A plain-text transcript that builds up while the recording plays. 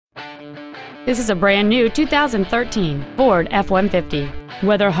This is a brand new 2013 Ford F-150.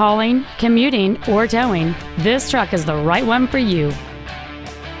 Whether hauling, commuting, or towing, this truck is the right one for you.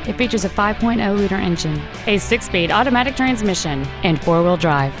 It features a 5.0-liter engine, a 6-speed automatic transmission, and 4-wheel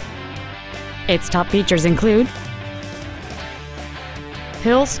drive. Its top features include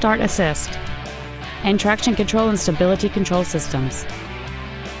Hill Start Assist and traction control and stability control systems.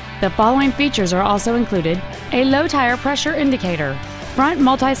 The following features are also included: a low tire pressure indicator, front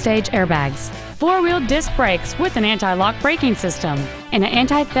multi-stage airbags, 4-wheel disc brakes with an anti-lock braking system, and an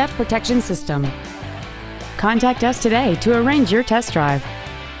anti-theft protection system. Contact us today to arrange your test drive.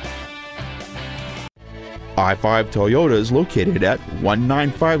 I-5 Toyota is located at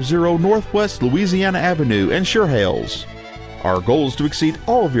 1950 Northwest Louisiana Avenue in Chehalis. Our goal is to exceed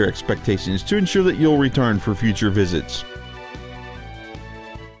all of your expectations to ensure that you'll return for future visits.